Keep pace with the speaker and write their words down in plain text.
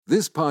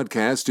This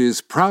podcast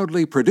is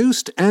proudly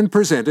produced and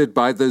presented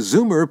by the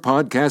Zoomer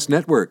Podcast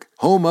Network,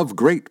 home of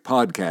great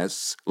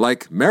podcasts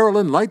like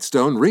Marilyn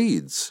Lightstone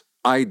Reads,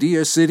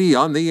 Idea City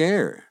on the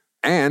Air,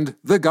 and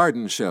The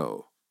Garden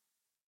Show.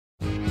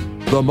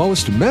 The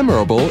most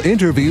memorable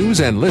interviews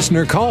and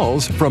listener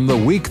calls from the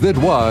week that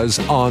was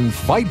on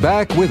Fight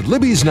Back with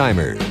Libby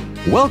Znaimer.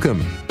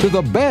 Welcome to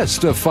the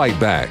best of Fight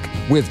Back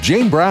with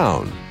Jane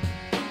Brown.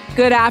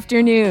 Good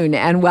afternoon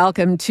and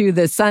welcome to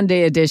the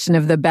Sunday edition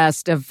of the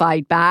Best of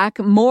Fight Back.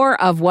 More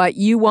of what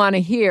you want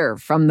to hear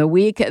from the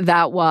week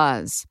that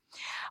was.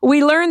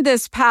 We learned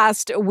this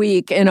past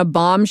week in a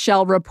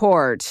bombshell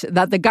report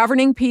that the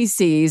governing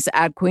PCs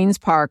at Queen's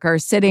Park are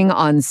sitting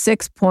on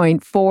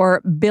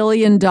 $6.4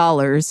 billion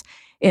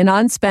in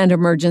unspent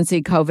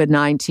emergency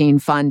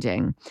COVID-19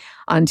 funding.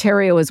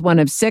 Ontario is one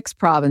of 6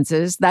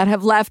 provinces that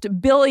have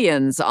left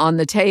billions on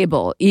the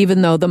table,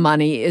 even though the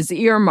money is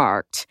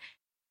earmarked.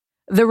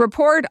 The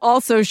report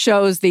also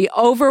shows the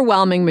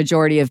overwhelming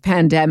majority of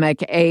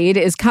pandemic aid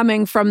is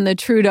coming from the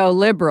Trudeau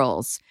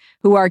Liberals,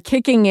 who are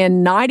kicking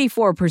in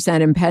 94%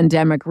 in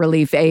pandemic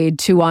relief aid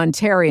to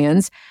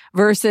Ontarians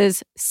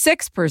versus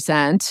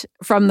 6%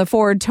 from the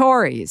Ford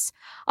Tories.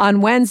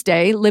 On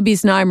Wednesday, Libby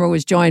Znaimer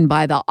was joined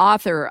by the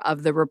author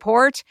of the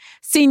report,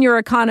 senior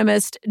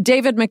economist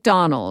David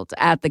McDonald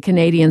at the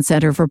Canadian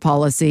Centre for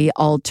Policy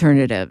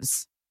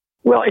Alternatives.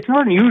 Well, it's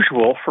not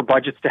unusual for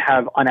budgets to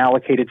have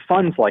unallocated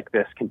funds like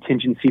this,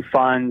 contingency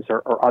funds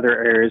or other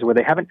areas where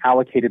they haven't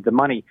allocated the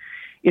money.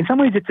 In some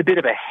ways, it's a bit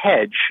of a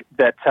hedge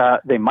that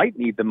they might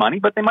need the money,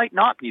 but they might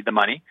not need the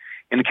money.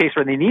 In the case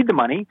where they need the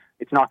money,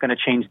 it's not going to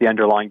change the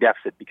underlying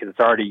deficit because it's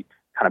already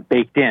kind of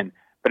baked in.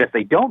 But if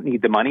they don't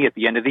need the money at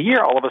the end of the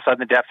year, all of a sudden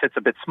the deficit's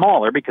a bit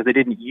smaller because they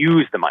didn't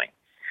use the money.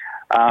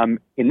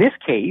 In this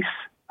case,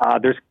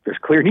 there's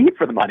clear need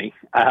for the money.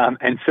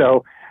 And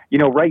so, you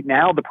know, right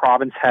now the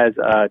province has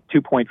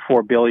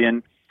 $2.4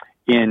 billion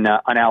in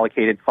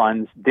unallocated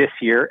funds this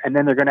year, and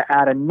then they're going to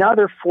add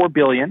another $4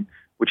 billion,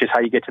 which is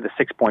how you get to the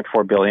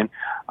 $6.4 billion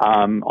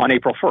on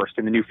April 1st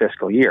in the new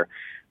fiscal year.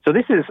 So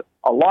this is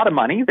a lot of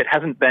money that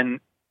hasn't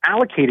been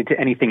allocated to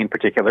anything in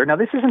particular. Now,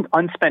 this isn't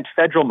unspent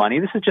federal money.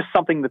 This is just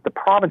something that the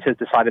province has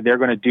decided they're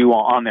going to do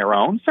on their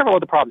own. Several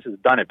other provinces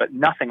have done it, but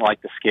nothing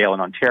like the scale in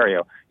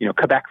Ontario. You know,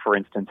 Quebec, for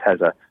instance, has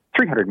a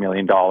 $300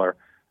 million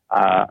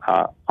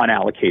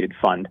unallocated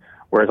fund,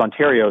 whereas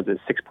Ontario's is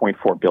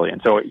 $6.4 billion.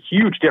 So a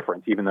huge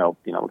difference, even though,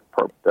 you know,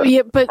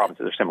 the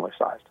provinces are similar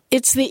sized.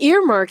 It's the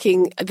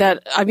earmarking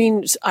that, I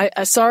mean,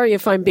 sorry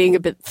if I'm being a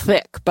bit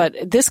thick, but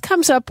this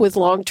comes up with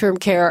long-term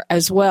care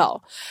as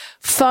well.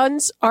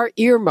 Funds are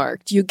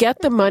earmarked. You get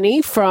the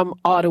money from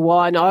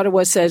Ottawa, and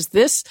Ottawa says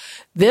this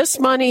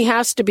money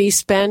has to be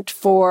spent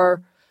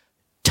for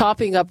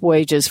topping up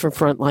wages for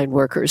frontline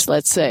workers,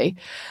 let's say.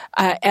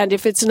 And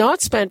if it's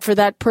not spent for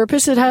that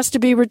purpose, it has to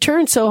be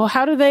returned. So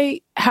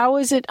how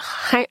is it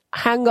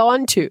hang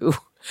on to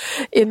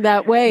in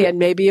that way and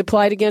maybe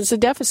applied against the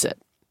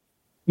deficit?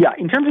 Yeah,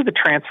 in terms of the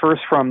transfers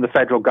from the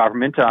federal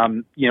government,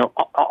 you know,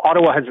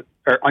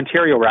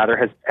 Ontario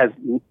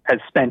has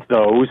spent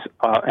those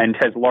and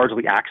has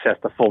largely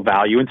accessed the full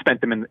value and spent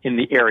them in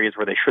the areas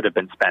where they should have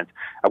been spent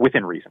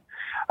within reason.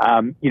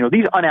 You know,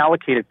 these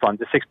unallocated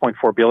funds, the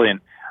 $6.4 billion,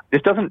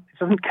 this doesn't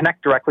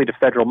connect directly to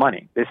federal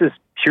money. This is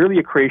purely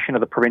a creation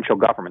of the provincial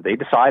government. They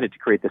decided to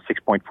create this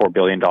 $6.4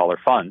 billion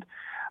fund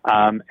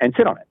and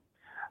sit on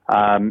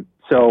it.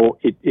 So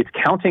it's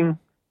counting,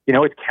 you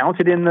know, it's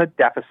counted in the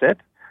deficit.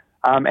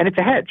 And it's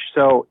a hedge.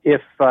 So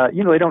if,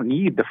 you know, they don't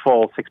need the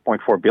full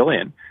 $6.4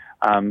 billion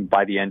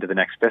by the end of the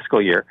next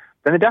fiscal year,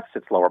 then the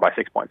deficit's lower by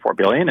 $6.4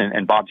 billion,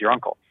 and Bob's your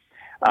uncle.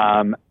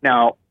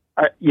 Now,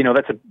 you know,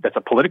 that's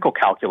a political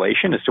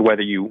calculation as to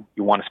whether you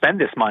want to spend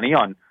this money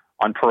on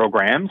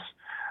programs.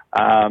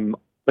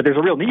 But there's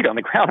a real need on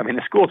the ground. I mean,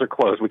 the schools are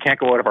closed. We can't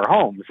go out of our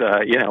homes.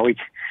 You know,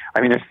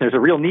 there's a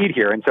real need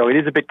here. And so it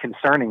is a bit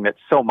concerning that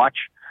so much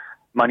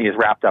money is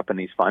wrapped up in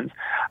these funds.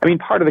 I mean,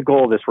 part of the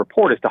goal of this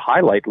report is to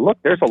highlight, look,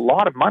 there's a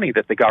lot of money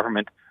that the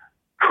government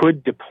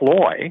could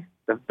deploy,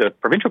 the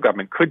provincial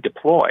government could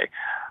deploy,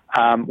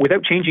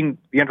 without changing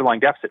the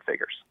underlying deficit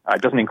figures.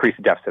 It doesn't increase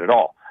the deficit at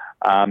all.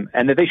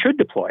 And that they should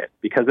deploy it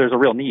because there's a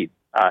real need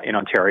in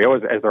Ontario,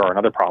 as there are in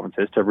other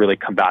provinces, to really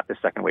combat the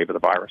second wave of the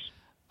virus.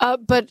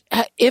 But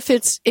if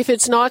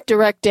it's not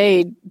direct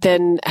aid,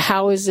 then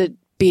how is it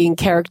being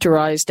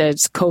characterized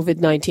as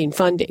COVID-19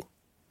 funding?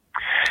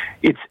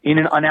 It's in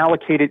an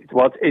unallocated,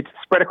 well, it's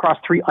spread across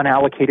 3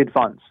 unallocated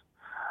funds.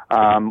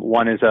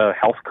 One is a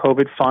health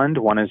COVID fund,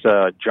 one is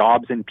a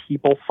jobs and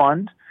people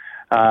fund,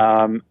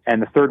 and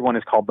the third one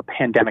is called the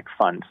pandemic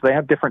fund. So they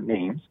have different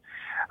names.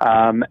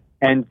 And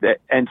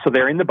so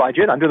they're in the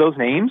budget under those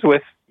names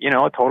with, you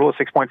know, a total of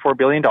 $6.4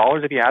 billion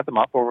if you add them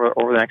up over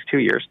the next 2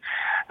 years.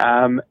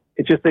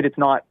 It's just that it's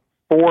not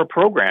for a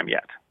program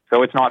yet.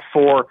 So it's not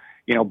for,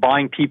 you know,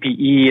 buying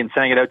PPE and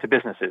sending it out to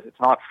businesses. It's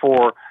not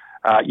for,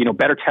 you know,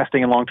 better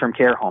testing in long-term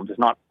care homes. It's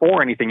not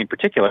for anything in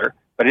particular,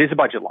 but it is a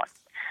budget line.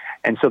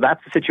 And so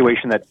that's the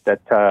situation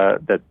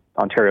that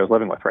Ontario is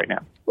living with right now.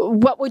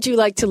 What would you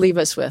like to leave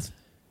us with?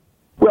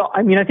 Well,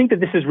 I mean, I think that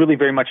this is really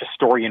very much a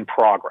story in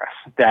progress,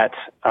 that,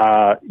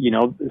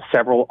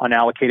 several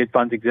unallocated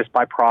funds exist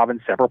by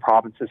province. Several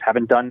provinces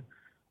haven't done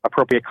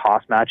appropriate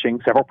cost matching.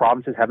 Several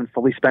provinces haven't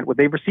fully spent what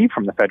they've received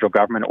from the federal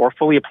government or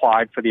fully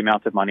applied for the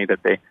amount of money that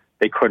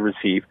they could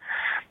receive.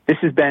 This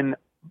has been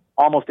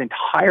almost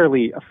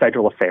entirely a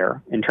federal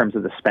affair in terms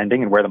of the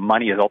spending and where the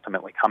money is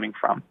ultimately coming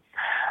from.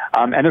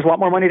 And there's a lot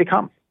more money to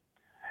come.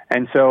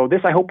 And so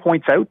this, I hope,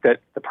 points out that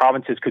the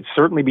provinces could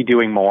certainly be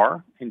doing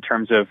more in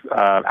terms of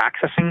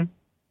accessing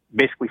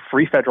basically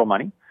free federal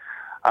money,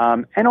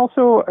 and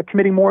also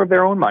committing more of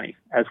their own money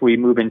as we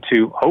move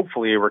into,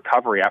 hopefully, a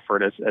recovery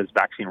effort as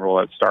vaccine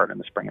rollouts start in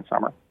the spring and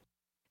summer.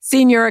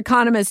 Senior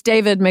economist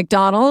David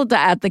McDonald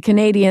at the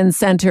Canadian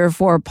Centre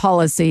for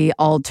Policy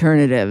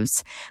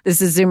Alternatives.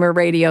 This is Zoomer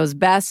Radio's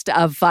Best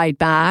of Fight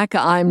Back.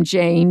 I'm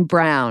Jane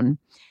Brown.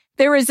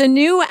 There is a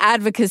new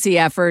advocacy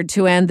effort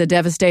to end the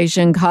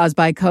devastation caused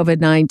by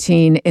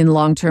COVID-19 in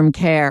long-term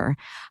care.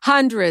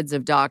 Hundreds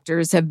of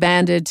doctors have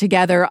banded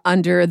together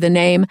under the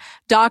name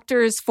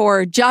Doctors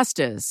for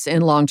Justice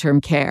in Long-Term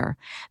Care.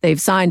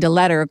 They've signed a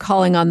letter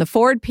calling on the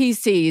Ford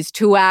PCs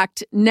to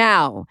act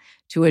now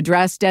to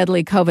address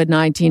deadly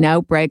COVID-19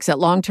 outbreaks at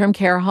long-term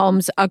care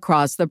homes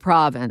across the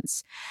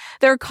province.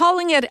 They're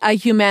calling it a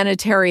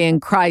humanitarian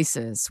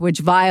crisis, which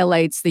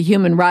violates the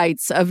human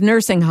rights of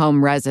nursing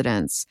home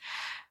residents.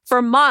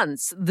 For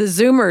months, the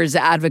Zoomers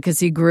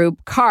advocacy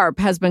group, CARP,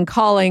 has been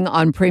calling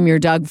on Premier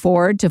Doug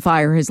Ford to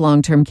fire his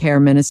long-term care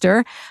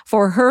minister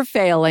for her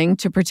failing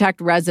to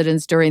protect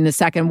residents during the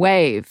second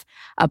wave.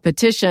 A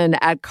petition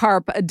at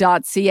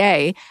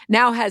carp.ca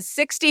now has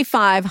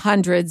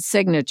 6,500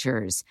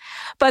 signatures.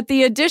 But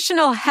the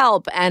additional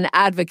help and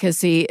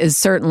advocacy is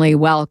certainly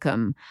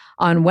welcome.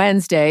 On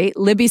Wednesday,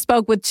 Libby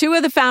spoke with two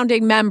of the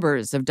founding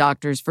members of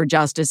Doctors for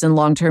Justice in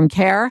Long-Term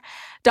Care,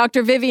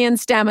 Dr. Vivian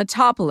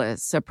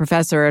Stamatopoulos, a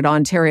professor at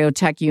Ontario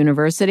Tech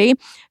University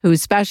who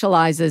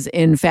specializes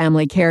in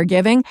family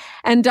caregiving,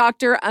 and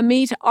Dr.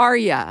 Amit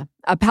Arya,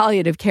 a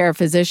palliative care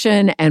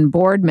physician and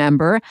board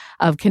member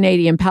of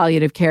Canadian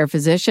Palliative Care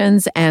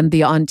Physicians and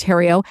the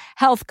Ontario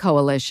Health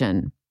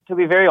Coalition. To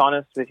be very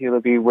honest with you,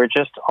 Libby, we're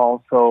just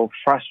also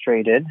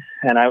frustrated.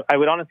 And I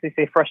would honestly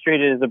say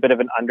frustrated is a bit of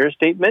an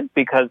understatement,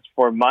 because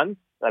for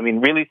months, I mean,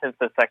 really since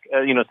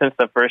since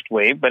the first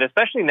wave, but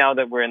especially now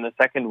that we're in the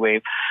second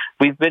wave,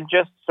 we've been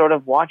just sort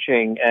of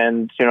watching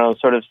and,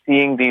 sort of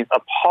seeing these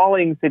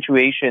appalling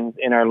situations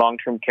in our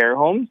long-term care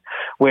homes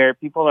where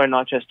people are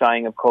not just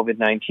dying of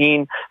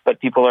COVID-19, but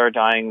people are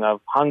dying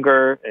of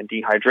hunger and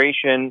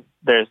dehydration.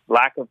 There's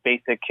lack of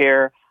basic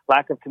care,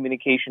 lack of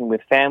communication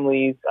with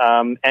families.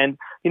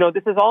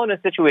 This is all in a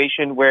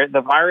situation where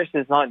the virus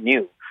is not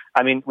new.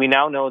 I mean, we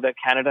now know that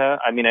Canada,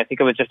 I think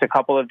it was just a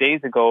couple of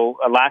days ago,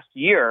 last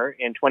year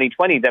in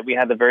 2020, that we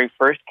had the very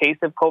first case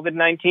of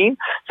COVID-19.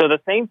 So the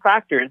same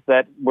factors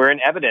that were in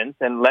evidence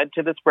and led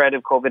to the spread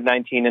of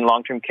COVID-19 in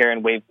long-term care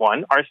in wave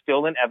one are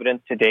still in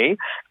evidence today.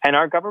 And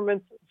our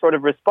government's sort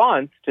of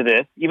response to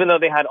this, even though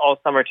they had all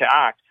summer to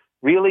act,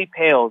 really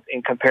pales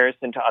in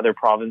comparison to other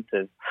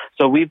provinces.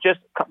 So we've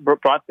just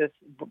brought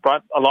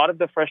a lot of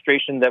the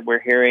frustration that we're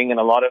hearing and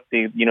a lot of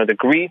the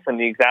grief and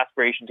the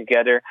exasperation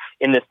together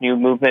in this new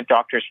movement,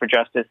 Doctors for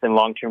Justice in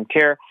Long-Term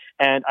Care.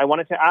 And I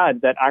wanted to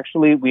add that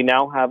actually we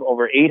now have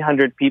over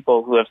 800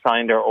 people who have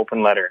signed our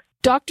open letter.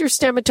 Dr.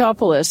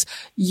 Stamatopoulos,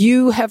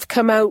 you have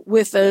come out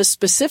with a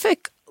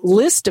specific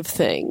list of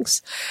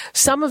things.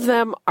 Some of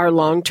them are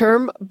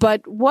long-term,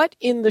 but what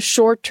in the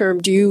short term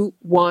do you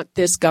want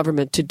this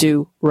government to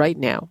do right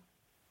now?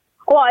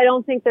 Well, I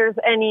don't think there's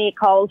any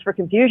calls for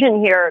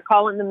confusion here.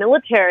 Call in the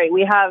military.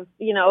 We have,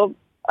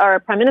 our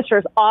Prime Minister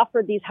has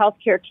offered these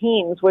healthcare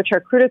teams, which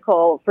are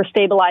critical for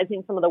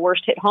stabilizing some of the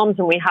worst hit homes.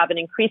 And we have an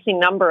increasing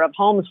number of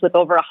homes with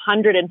over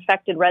 100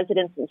 infected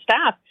residents and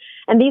staff.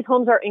 And these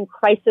homes are in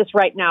crisis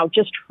right now,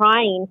 just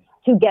trying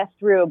to get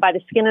through by the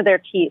skin of their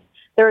teeth.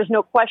 There is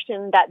no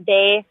question that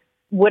they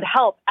would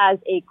help as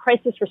a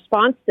crisis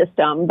response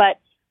system. But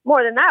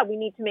more than that, we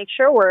need to make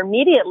sure we're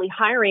immediately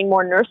hiring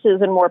more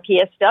nurses and more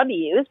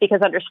PSWs,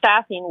 because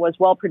understaffing was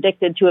well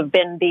predicted to have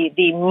been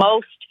the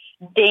most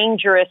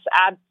dangerous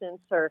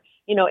absence or,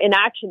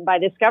 inaction by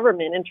this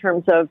government in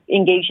terms of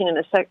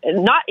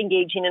not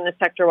engaging in a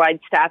sector-wide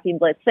staffing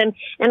blitz. And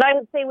I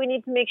would say we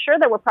need to make sure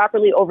that we're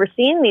properly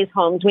overseeing these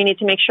homes. We need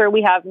to make sure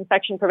we have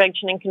infection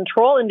prevention and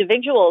control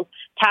individuals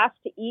tasked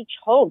to each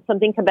home,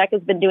 something Quebec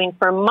has been doing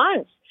for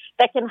months,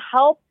 that can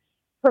help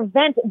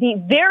prevent the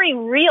very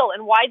real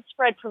and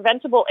widespread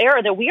preventable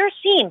error that we are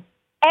seeing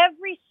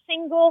every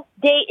single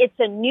day. It's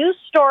a new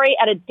story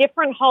at a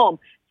different home.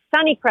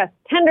 Sunnycrest,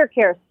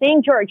 Tendercare,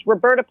 St. George,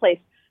 Roberta Place.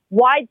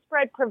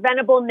 Widespread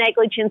preventable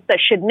negligence that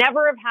should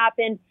never have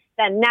happened,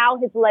 that now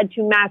has led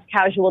to mass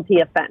casualty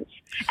offense.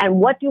 And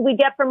what do we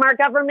get from our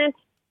government?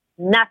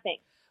 Nothing.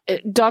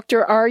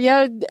 Dr.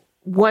 Arya,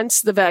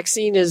 once the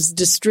vaccine is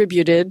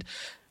distributed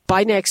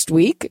by next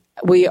week,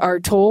 we are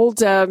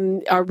told,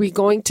 are we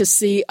going to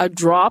see a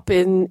drop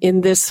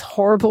in this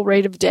horrible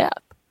rate of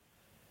death?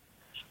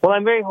 Well,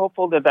 I'm very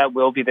hopeful that that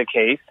will be the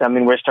case. I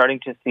mean, we're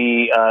starting to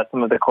see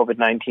some of the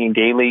COVID-19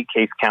 daily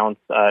case counts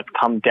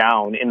come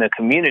down in the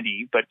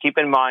community. But keep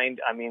in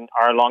mind, I mean,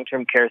 our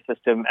long-term care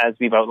system, as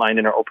we've outlined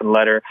in our open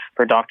letter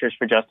for Doctors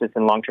for Justice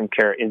in Long-Term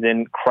Care, is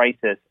in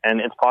crisis.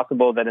 And it's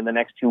possible that in the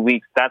next 2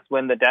 weeks, that's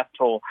when the death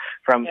toll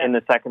in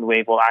the second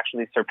wave will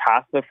actually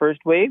surpass the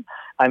first wave.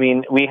 I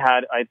mean, we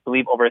had, I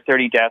believe, over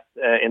 30 deaths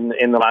in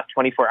the last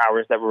 24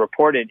 hours that were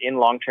reported in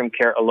long-term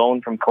care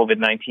alone from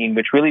COVID-19,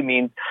 which really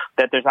means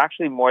that there's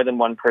actually more than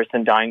one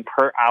person dying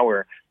per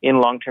hour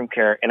in long-term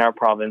care in our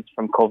province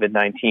from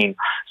COVID-19.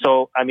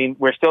 So, I mean,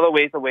 we're still a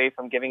ways away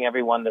from giving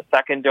everyone the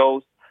second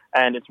dose,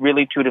 and it's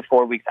really 2 to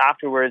 4 weeks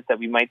afterwards that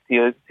we might see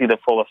the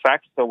full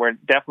effect. So we're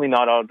definitely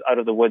not out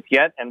of the woods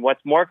yet. And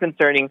what's more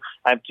concerning,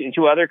 I have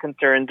two other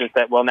concerns, is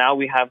that, well, now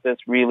we have this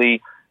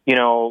really,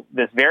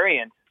 this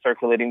variant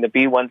circulating, the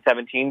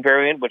B117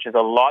 variant, which is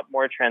a lot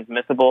more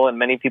transmissible, and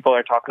many people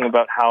are talking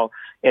about how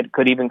it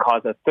could even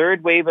cause a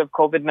third wave of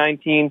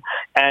COVID-19.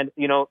 And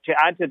to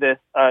add to this,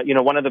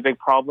 one of the big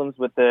problems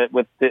with the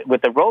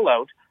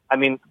rollout, I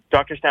mean,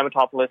 Dr.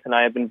 Stamatopoulos and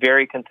I have been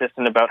very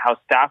consistent about how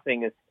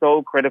staffing is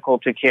so critical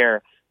to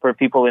care for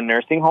people in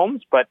nursing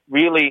homes, but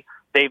really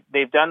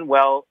they've done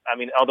well. I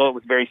mean, although it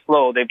was very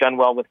slow, they've done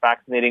well with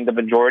vaccinating the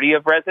majority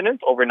of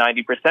residents, over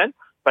 90%.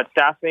 But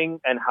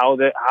staffing and how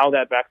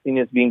that vaccine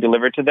is being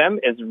delivered to them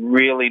is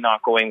really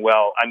not going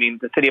well. I mean,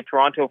 the City of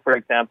Toronto, for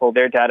example,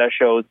 their data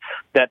shows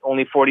that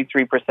only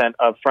 43%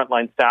 of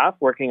frontline staff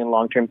working in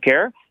long-term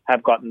care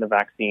have gotten the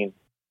vaccine.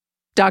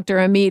 Dr.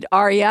 Amit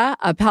Arya,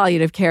 a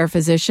palliative care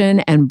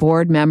physician and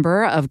board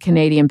member of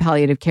Canadian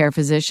Palliative Care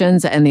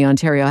Physicians and the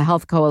Ontario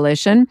Health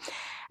Coalition,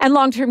 and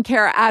long-term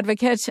care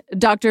advocate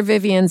Dr.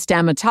 Vivian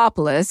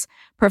Stamatopoulos,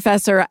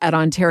 professor at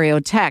Ontario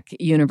Tech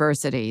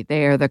University.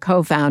 They are the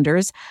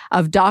co-founders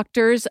of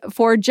Doctors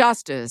for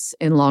Justice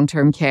in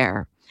Long-Term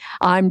Care.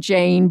 I'm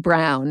Jane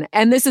Brown,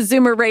 and this is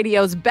Zoomer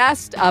Radio's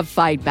Best of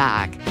Fight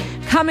Back.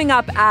 Coming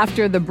up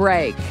after the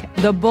break,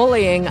 the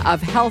bullying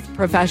of health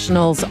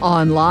professionals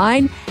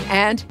online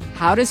and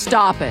how to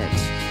stop it.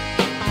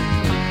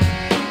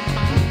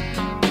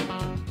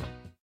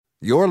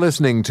 You're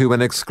listening to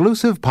an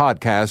exclusive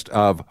podcast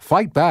of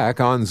Fight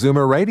Back on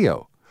Zoomer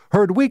Radio.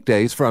 Heard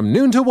weekdays from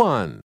noon to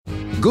 1.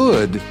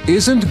 Good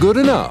isn't good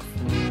enough.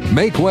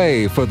 Make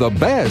way for the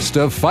best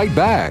of Fight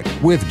Back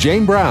with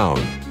Jane Brown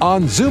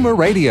on Zoomer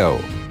Radio.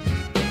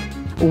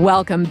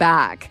 Welcome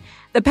back.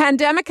 The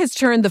pandemic has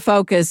turned the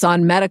focus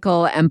on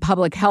medical and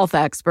public health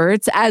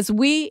experts as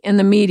we in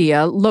the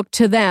media look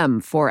to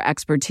them for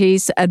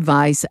expertise,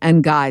 advice,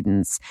 and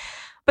guidance.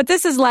 But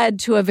this has led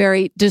to a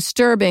very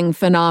disturbing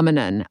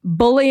phenomenon,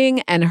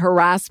 bullying and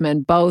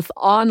harassment both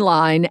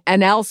online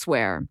and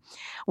elsewhere.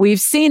 We've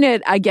seen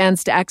it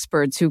against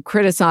experts who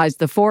criticized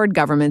the Ford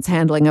government's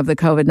handling of the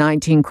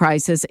COVID-19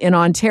 crisis in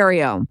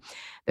Ontario.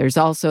 There's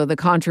also the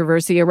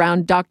controversy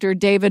around Dr.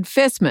 David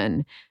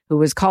Fisman, who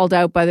was called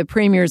out by the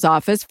Premier's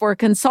office for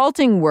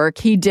consulting work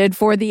he did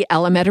for the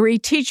Elementary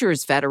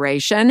Teachers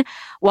Federation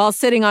while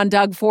sitting on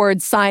Doug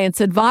Ford's science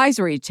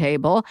advisory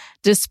table,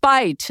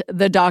 despite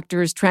the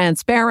doctor's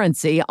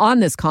transparency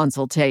on this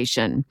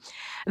consultation.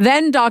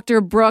 Then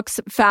Dr. Brooks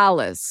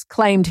Fallis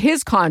claimed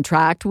his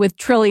contract with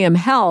Trillium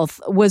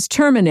Health was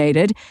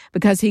terminated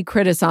because he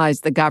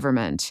criticized the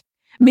government.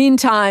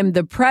 Meantime,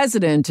 the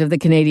president of the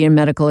Canadian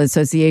Medical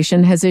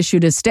Association has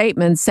issued a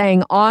statement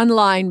saying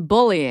online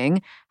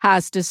bullying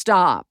has to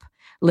stop.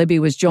 Libby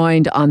was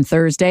joined on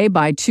Thursday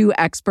by two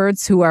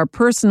experts who are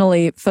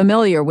personally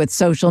familiar with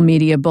social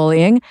media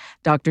bullying.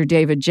 Dr.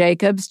 David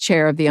Jacobs,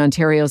 chair of the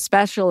Ontario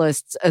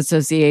Specialists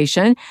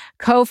Association,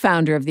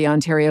 co-founder of the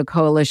Ontario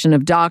Coalition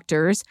of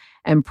Doctors,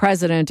 and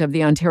president of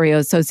the Ontario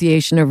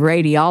Association of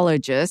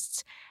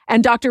Radiologists,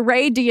 and Dr.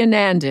 Ray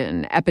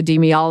Deonandan,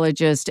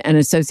 epidemiologist and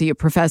associate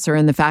professor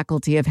in the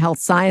Faculty of Health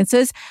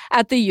Sciences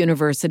at the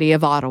University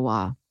of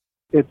Ottawa.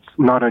 It's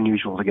not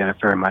unusual to get a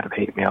fair amount of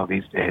hate mail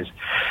these days.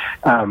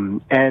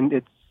 And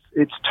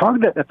it's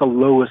targeted at the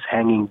lowest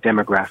hanging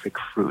demographic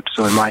fruit.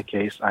 So in my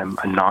case, I'm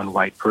a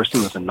non-white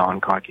person with a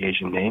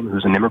non-Caucasian name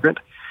who's an immigrant.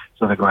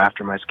 So they go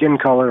after my skin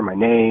color, my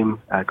name,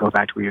 go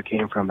back to where you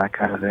came from, that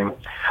kind of thing.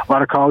 A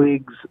lot of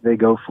colleagues, they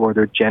go for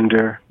their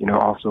gender,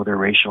 also their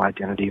racial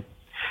identity.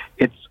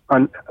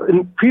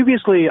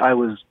 Previously, I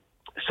was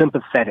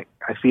sympathetic.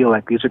 I feel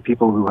like these are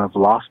people who have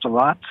lost a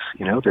lot.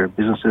 Their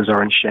businesses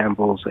are in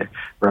shambles. They're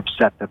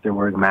upset that they're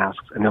wearing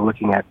masks, and they're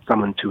looking at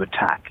someone to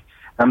attack.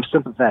 I'm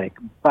sympathetic,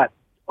 but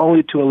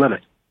only to a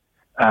limit.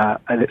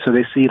 So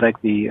they see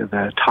like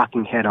the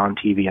talking head on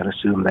TV and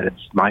assume that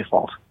it's my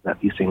fault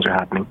that these things are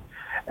happening,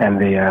 and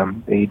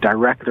they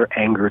direct their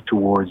anger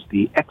towards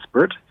the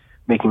expert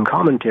making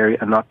commentary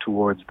and not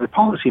towards the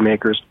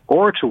policymakers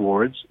or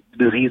towards the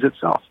disease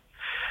itself.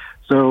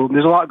 So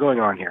there's a lot going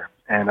on here,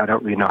 and I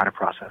don't really know how to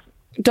process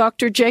it.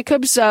 Dr.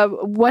 Jacobs,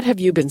 what have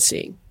you been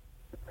seeing?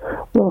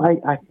 Well,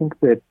 I think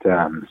that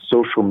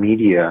social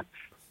media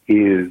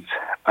is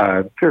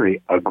a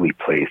very ugly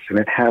place, and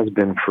it has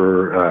been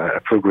for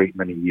a great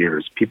many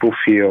years. People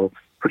feel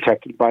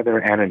protected by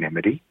their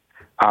anonymity.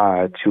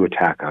 to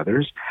attack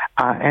others.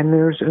 And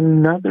there's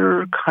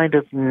another kind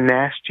of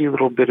nasty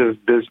little bit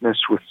of business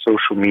with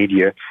social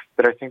media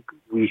that I think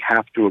we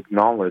have to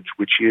acknowledge,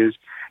 which is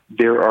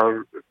there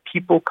are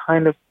people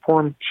kind of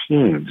form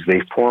teams,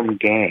 they form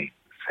gangs,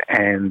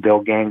 and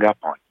they'll gang up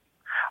on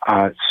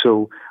you.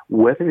 So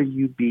whether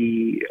you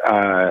be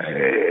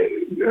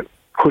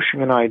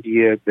pushing an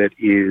idea that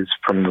is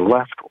from the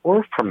left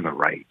or from the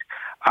right,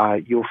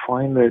 you'll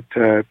find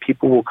that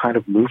people will kind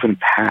of move in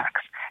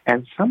packs.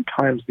 And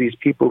sometimes these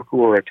people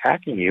who are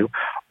attacking you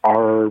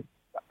are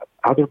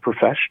other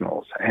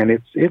professionals, and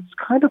it's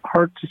kind of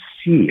hard to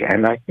see.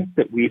 And I think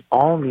that we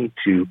all need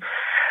to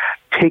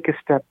take a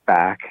step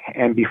back,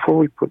 and before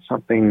we put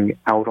something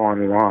out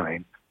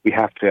online, we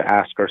have to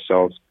ask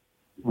ourselves,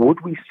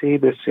 would we say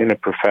this in a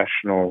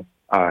professional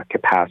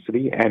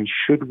capacity, and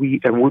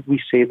would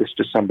we say this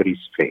to somebody's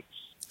face?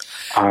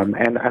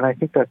 And I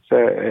think that's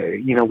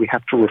we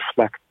have to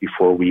reflect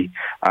before we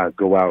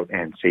go out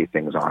and say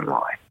things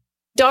online.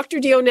 Dr.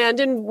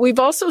 Deonandan, we've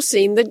also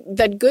seen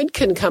that good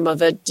can come of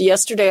it.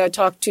 Yesterday, I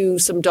talked to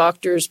some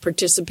doctors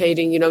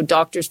participating,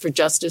 Doctors for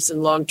Justice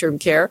in Long-Term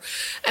Care,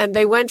 and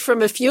they went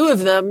from a few of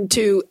them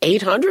to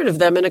 800 of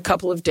them in a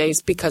couple of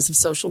days because of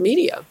social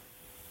media.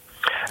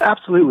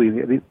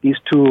 Absolutely. These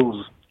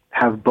tools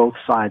have both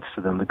sides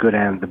to them, the good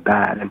and the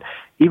bad. And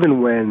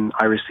even when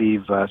I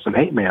receive some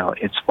hate mail,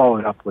 it's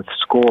followed up with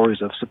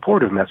scores of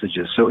supportive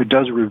messages. So it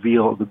does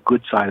reveal the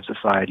good side of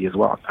society as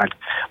well. In fact,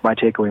 my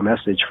takeaway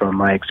message from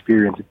my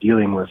experience of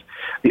dealing with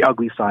the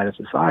ugly side of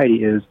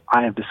society is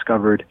I have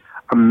discovered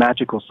a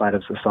magical side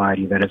of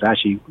society that is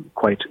actually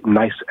quite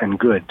nice and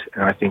good.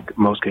 And I think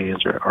most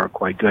Canadians are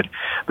quite good.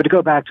 But to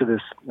go back to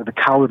this, the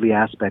cowardly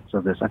aspects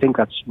of this, I think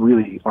that's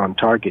really on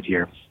target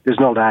here. There's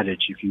an old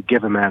adage, if you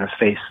give a man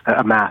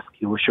a mask,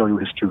 he will show you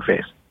his true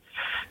face.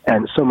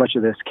 And so much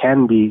of this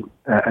can be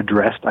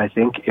addressed, I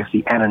think, if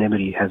the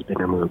anonymity has been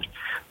removed.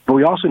 But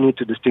we also need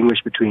to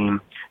distinguish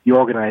between the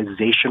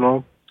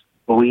organizational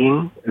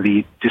bullying,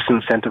 the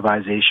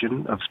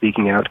disincentivization of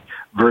speaking out,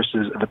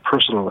 versus the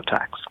personal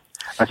attacks.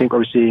 I think what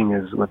we're seeing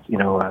is with,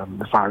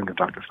 the firing of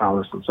Dr.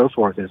 Fowlis and so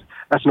forth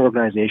that's an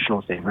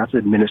organizational thing. That's an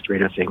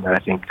administrative thing that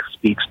I think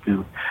speaks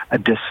to a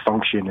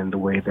dysfunction in the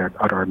way that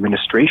our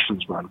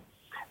administrations run.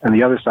 And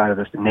the other side of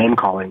this, the name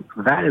calling,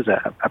 that is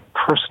a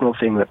personal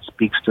thing that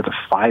speaks to the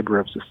fiber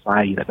of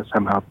society that has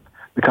somehow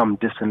become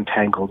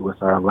disentangled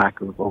with our lack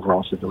of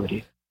overall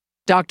civility.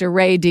 Dr.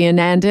 Ray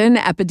Deonandan,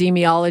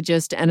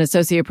 epidemiologist and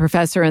associate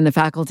professor in the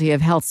Faculty of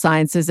Health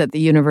Sciences at the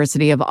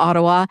University of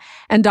Ottawa,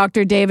 and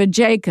Dr. David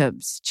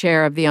Jacobs,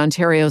 chair of the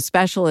Ontario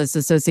Specialists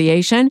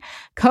Association,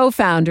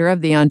 co-founder of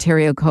the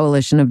Ontario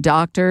Coalition of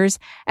Doctors,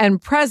 and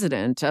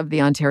president of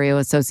the Ontario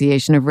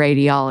Association of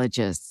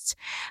Radiologists.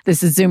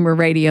 This is Zoomer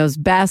Radio's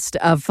Best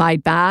of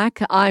Fight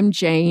Back. I'm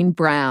Jane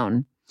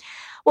Brown.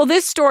 Well,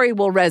 this story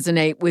will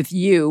resonate with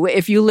you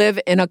if you live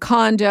in a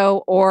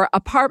condo or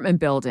apartment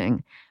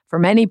building. For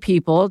many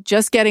people,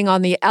 just getting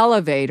on the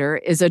elevator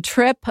is a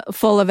trip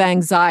full of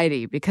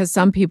anxiety because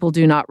some people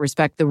do not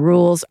respect the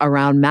rules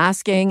around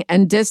masking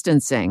and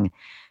distancing.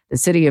 The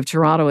City of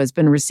Toronto has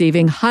been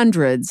receiving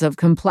hundreds of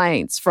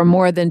complaints from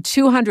more than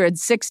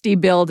 260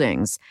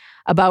 buildings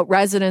about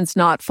residents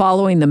not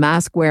following the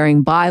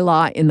mask-wearing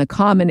bylaw in the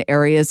common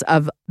areas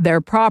of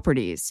their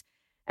properties.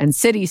 And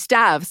city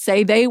staff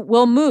say they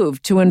will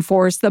move to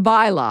enforce the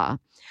bylaw.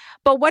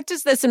 But what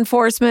does this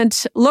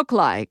enforcement look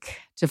like?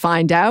 To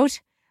find out,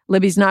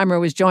 Libby Znaimer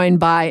was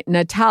joined by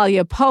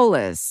Natalia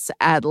Polis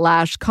at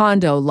Lash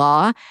Condo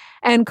Law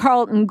and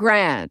Carlton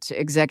Grant,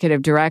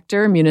 Executive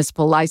Director,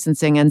 Municipal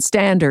Licensing and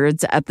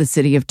Standards at the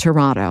City of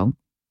Toronto.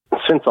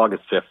 Since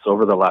August 5th, so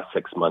over the last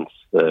 6 months,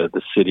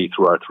 the city,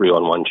 through our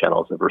 311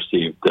 channels, have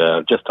received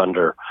just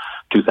under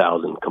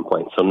 2,000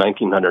 complaints. So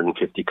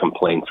 1,950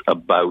 complaints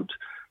about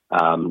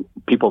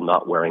people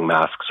not wearing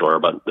masks or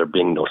about there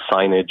being no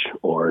signage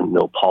or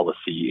no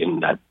policy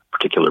in that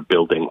particular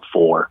building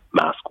for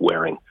mask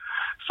wearing.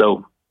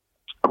 So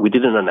we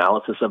did an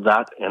analysis of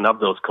that, and of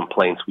those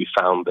complaints, we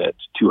found that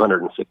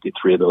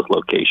 263 of those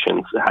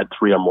locations had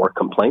 3 or more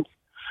complaints.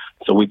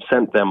 So we've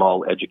sent them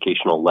all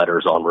educational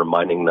letters on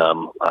reminding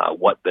them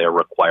what they're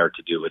required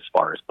to do as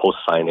far as post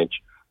signage,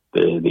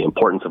 the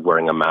importance of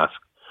wearing a mask.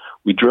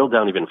 We drilled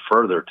down even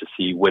further to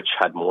see which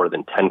had more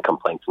than 10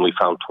 complaints, and we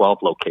found 12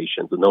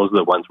 locations, and those are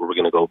the ones where we're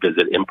going to go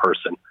visit in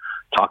person,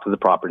 talk to the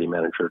property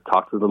manager,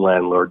 talk to the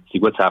landlord, see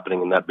what's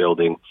happening in that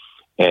building,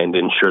 and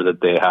ensure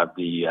that they have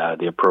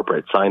the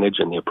appropriate signage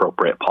and the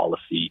appropriate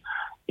policy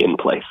in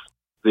place.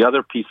 The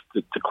other piece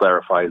to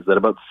clarify is that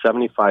about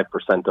 75%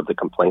 of the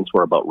complaints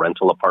were about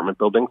rental apartment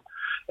buildings,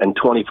 and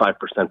 25%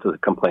 of the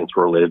complaints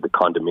were related to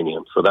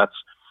condominiums. So that's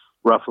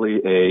roughly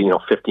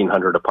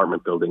 1,500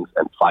 apartment buildings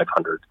and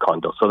 500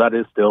 condos. So that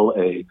is still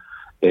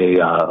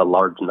a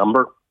large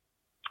number,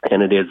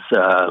 and it is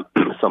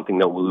something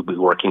that we'll be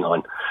working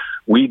on.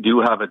 We do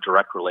have a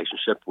direct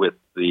relationship with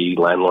the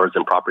landlords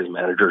and property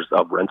managers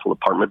of rental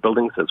apartment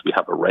buildings, as we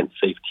have a Rent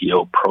Safe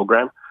TO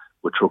program,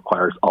 which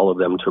requires all of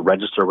them to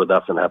register with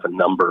us and have a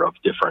number of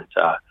different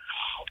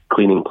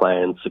cleaning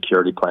plans,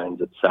 security plans,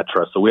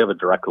 etc. So we have a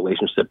direct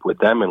relationship with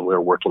them, and we're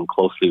working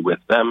closely with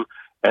them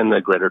and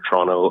the Greater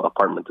Toronto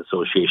Apartment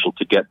Association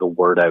to get the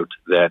word out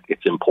that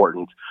it's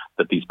important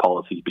that these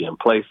policies be in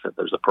place, that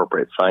there's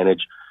appropriate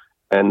signage.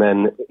 And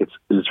then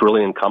it's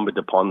really incumbent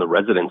upon the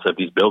residents of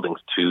these buildings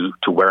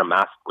to wear a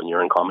mask when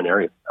you're in common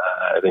areas.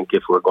 I think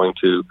if we're going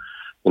to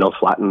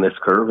flatten this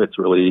curve, it's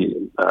really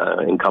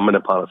incumbent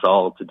upon us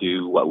all to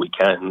do what we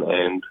can,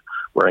 and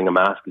wearing a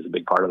mask is a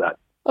big part of that.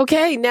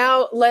 Okay,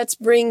 now let's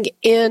bring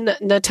in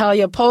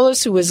Natalia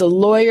Polis, who is a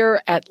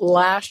lawyer at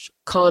Lash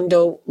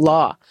Condo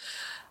Law.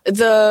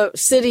 The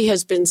city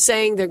has been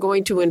saying they're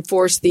going to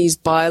enforce these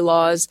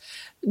bylaws.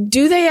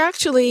 Do they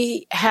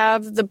actually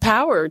have the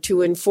power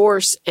to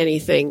enforce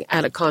anything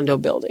at a condo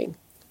building?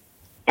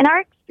 In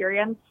our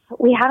experience,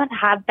 we haven't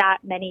had that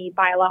many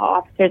bylaw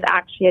officers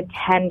actually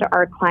attend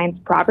our clients'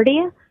 property.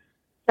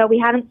 So we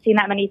haven't seen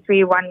that many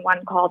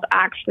 311 calls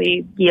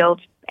actually yield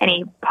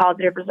any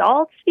positive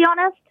results, to be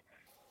honest.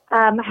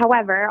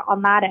 However,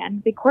 on that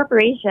end, the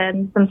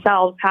corporations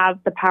themselves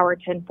have the power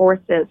to enforce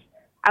this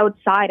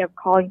outside of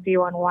calling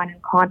 311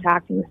 and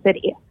contacting the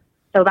city.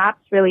 So that's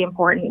really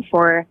important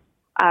for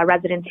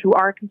residents who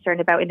are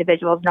concerned about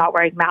individuals not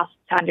wearing masks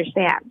to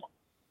understand.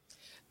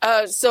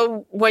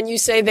 So when you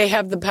say they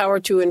have the power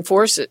to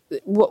enforce it,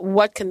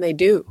 what can they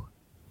do?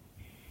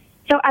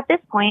 So at this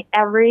point,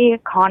 every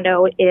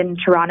condo in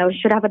Toronto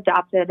should have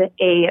adopted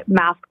a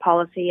mask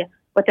policy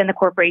within the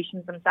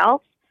corporations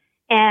themselves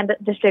and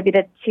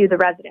distributed to the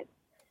residents.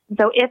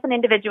 So if an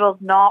individual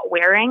is not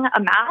wearing a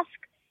mask,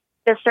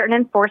 there's certain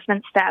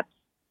enforcement steps,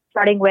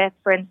 starting with,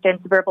 for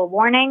instance, verbal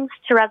warnings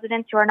to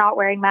residents who are not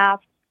wearing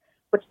masks,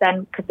 which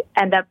then could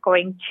end up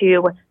going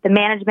to the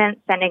management,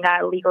 sending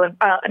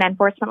an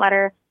enforcement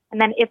letter. And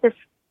then if this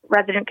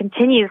resident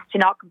continues to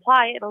not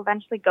comply, it'll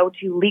eventually go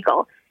to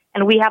legal.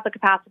 And we have the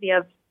capacity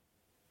of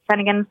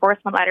sending an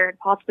enforcement letter and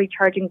possibly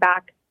charging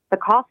back the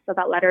costs of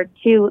that letter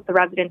to the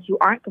residents who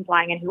aren't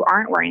complying and who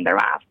aren't wearing their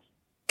masks.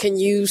 Can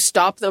you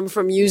stop them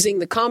from using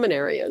the common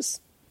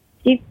areas?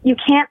 You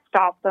can't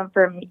stop them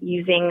from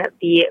using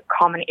the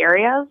common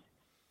areas.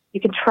 You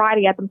can try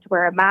to get them to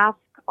wear a mask.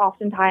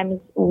 Oftentimes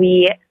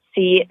we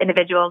see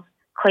individuals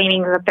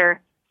claiming that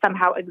they're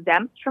somehow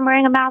exempt from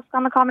wearing a mask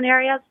on the common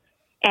areas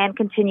and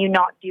continue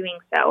not doing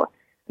so.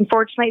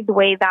 Unfortunately, the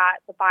way that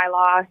the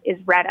bylaw is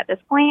read at this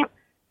point,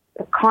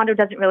 the condo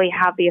doesn't really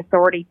have the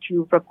authority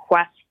to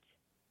request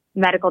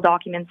medical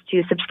documents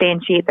to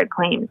substantiate their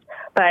claims.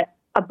 But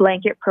a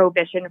blanket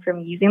prohibition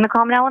from using the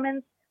common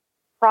elements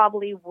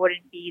probably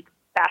wouldn't be the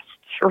best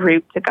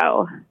route to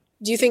go.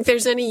 Do you think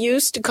there's any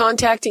use to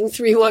contacting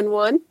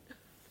 311?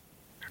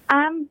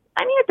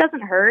 It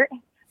doesn't hurt.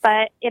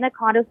 But in a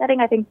condo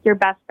setting, I think your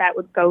best bet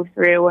would go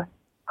through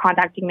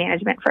contacting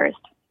management first.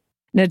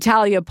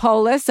 Natalia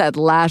Polis at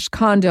Lash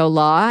Condo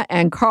Law,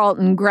 and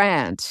Carlton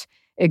Grant,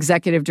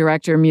 Executive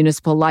Director,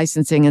 Municipal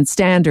Licensing and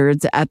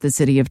Standards at the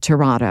City of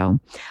Toronto.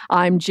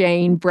 I'm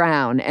Jane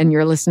Brown, and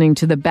you're listening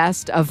to the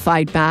best of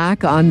Fight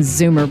Back on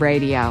Zoomer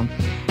Radio.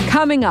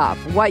 Coming up,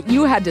 what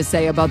you had to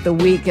say about the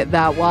week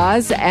that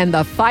was and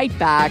the Fight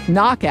Back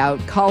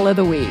Knockout Call of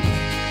the Week.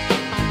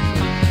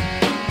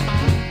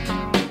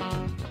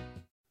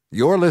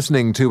 You're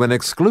listening to an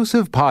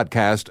exclusive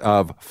podcast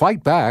of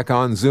Fight Back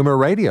on Zoomer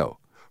Radio.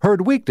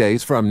 Heard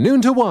weekdays from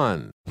noon to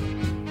 1.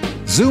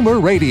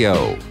 Zoomer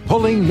Radio,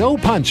 pulling no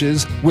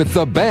punches with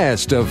the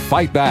best of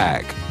Fight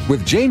Back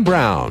with Jane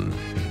Brown.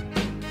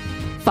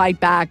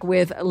 Fight Back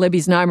with Libby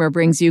Znaimer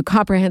brings you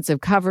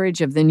comprehensive coverage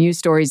of the news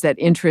stories that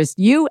interest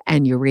you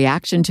and your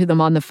reaction to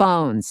them on the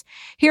phones.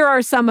 Here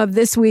are some of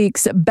this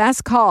week's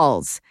best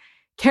calls.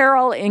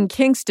 Carol in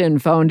Kingston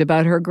phoned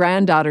about her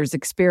granddaughter's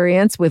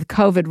experience with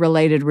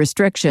COVID-related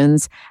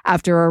restrictions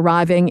after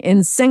arriving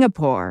in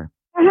Singapore.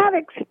 I have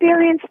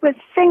experience with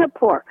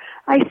Singapore.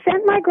 I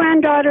sent my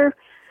granddaughter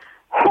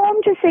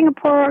home to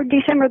Singapore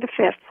December the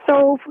 5th.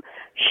 So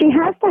she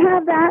has to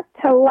have that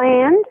to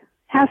land,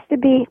 has to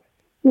be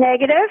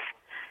negative.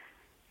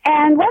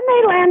 And when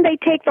they land, they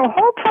take the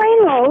whole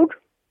plane load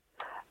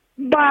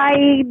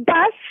by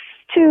bus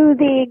to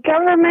the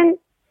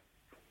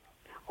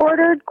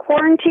government-ordered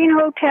quarantine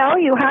hotel.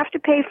 You have to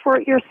pay for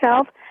it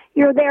yourself.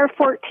 You're there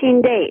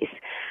 14 days.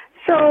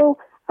 So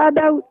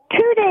about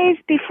 2 days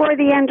before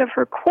the end of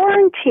her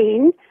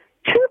quarantine,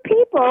 2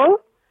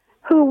 people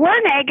who were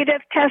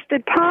negative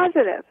tested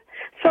positive.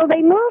 So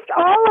they moved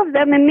all of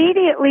them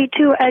immediately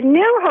to a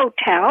new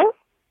hotel.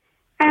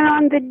 And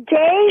on the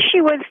day she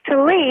was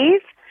to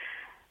leave,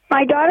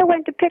 my daughter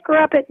went to pick her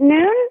up at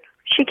noon.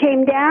 She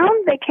came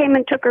down. They came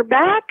and took her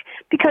back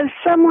because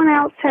someone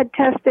else had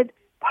tested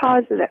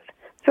positive.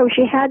 So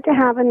she had to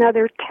have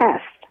another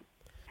test.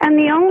 And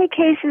the only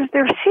cases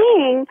they're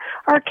seeing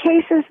are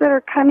cases that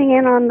are coming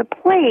in on the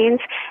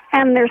planes,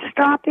 and they're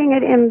stopping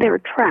it in their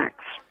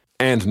tracks.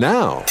 And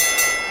now,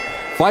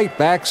 Fight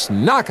Back's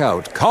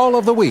Knockout Call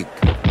of the Week.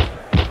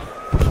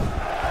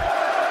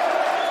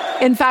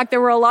 In fact, there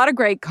were a lot of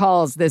great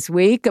calls this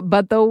week,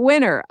 but the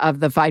winner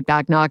of the Fight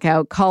Back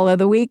Knockout Call of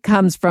the Week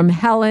comes from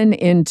Helen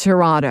in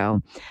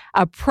Toronto,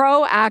 a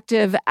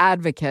proactive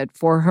advocate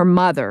for her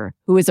mother,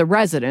 who is a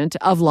resident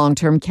of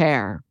long-term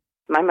care.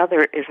 My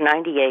mother is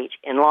 98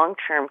 in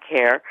long-term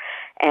care,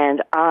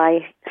 and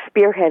I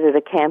spearheaded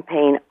a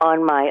campaign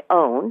on my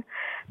own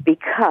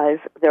because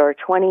there are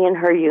 20 in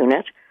her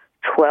unit,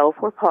 12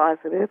 were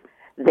positive.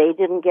 They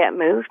didn't get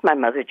moved. My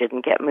mother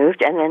didn't get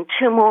moved. And then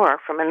 2 more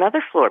from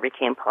another floor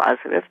became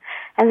positive,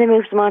 and they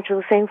moved them onto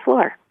the same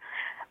floor.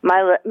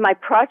 My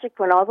project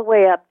went all the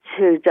way up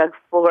to Doug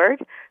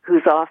Ford,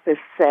 whose office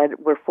said,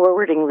 we're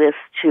forwarding this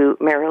to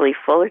Marilee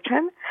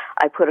Fullerton.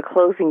 I put a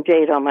closing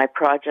date on my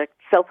project,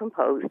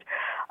 self-imposed,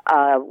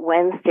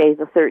 Wednesday,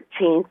 the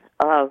 13th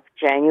of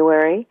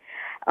January,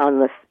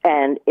 and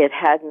it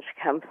hadn't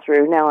come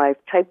through. Now I've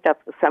typed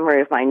up the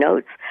summary of my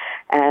notes,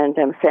 and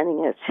I'm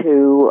sending it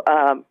to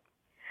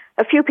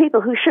a few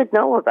people who should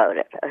know about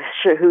it,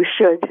 who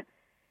should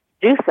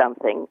do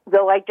something,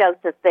 though I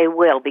doubt that they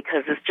will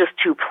because it's just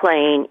too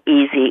plain,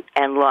 easy,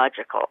 and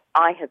logical.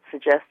 I had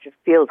suggested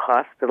field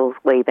hospitals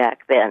way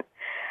back then,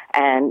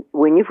 and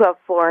when you've got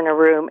 4 in a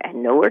room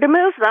and nowhere to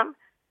move them,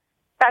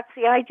 that's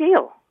the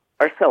ideal,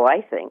 or so I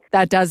think.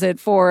 That does it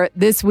for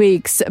this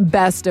week's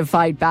Best of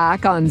Fight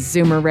Back on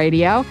Zoomer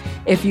Radio.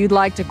 If you'd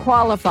like to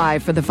qualify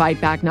for the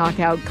Fight Back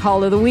Knockout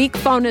Call of the Week,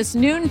 phone us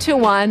noon to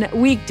 1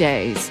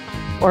 weekdays.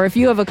 Or if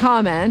you have a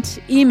comment,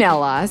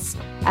 email us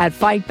at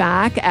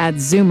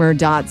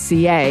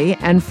fightback@zoomer.ca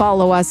and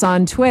follow us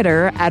on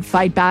Twitter at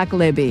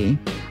FightbackLibby.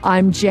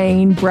 I'm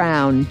Jane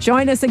Brown.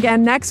 Join us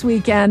again next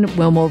weekend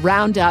when we'll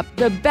round up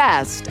the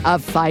best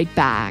of Fight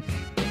Back.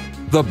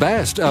 The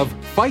Best of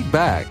Fight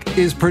Back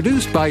is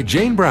produced by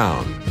Jane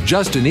Brown,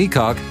 Justin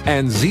Eacock,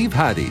 and Zeev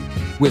Hadi,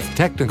 with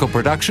technical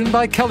production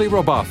by Kelly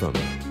Robotham.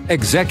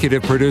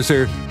 Executive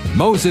producer,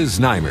 Moses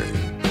Znaimer.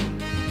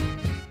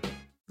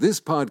 This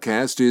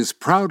podcast is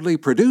proudly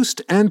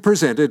produced and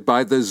presented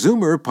by the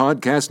Zoomer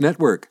Podcast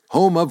Network,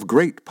 home of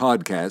great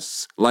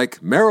podcasts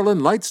like Marilyn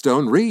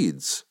Lightstone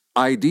Reads,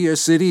 Idea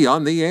City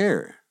on the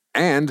Air,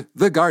 and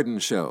The Garden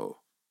Show.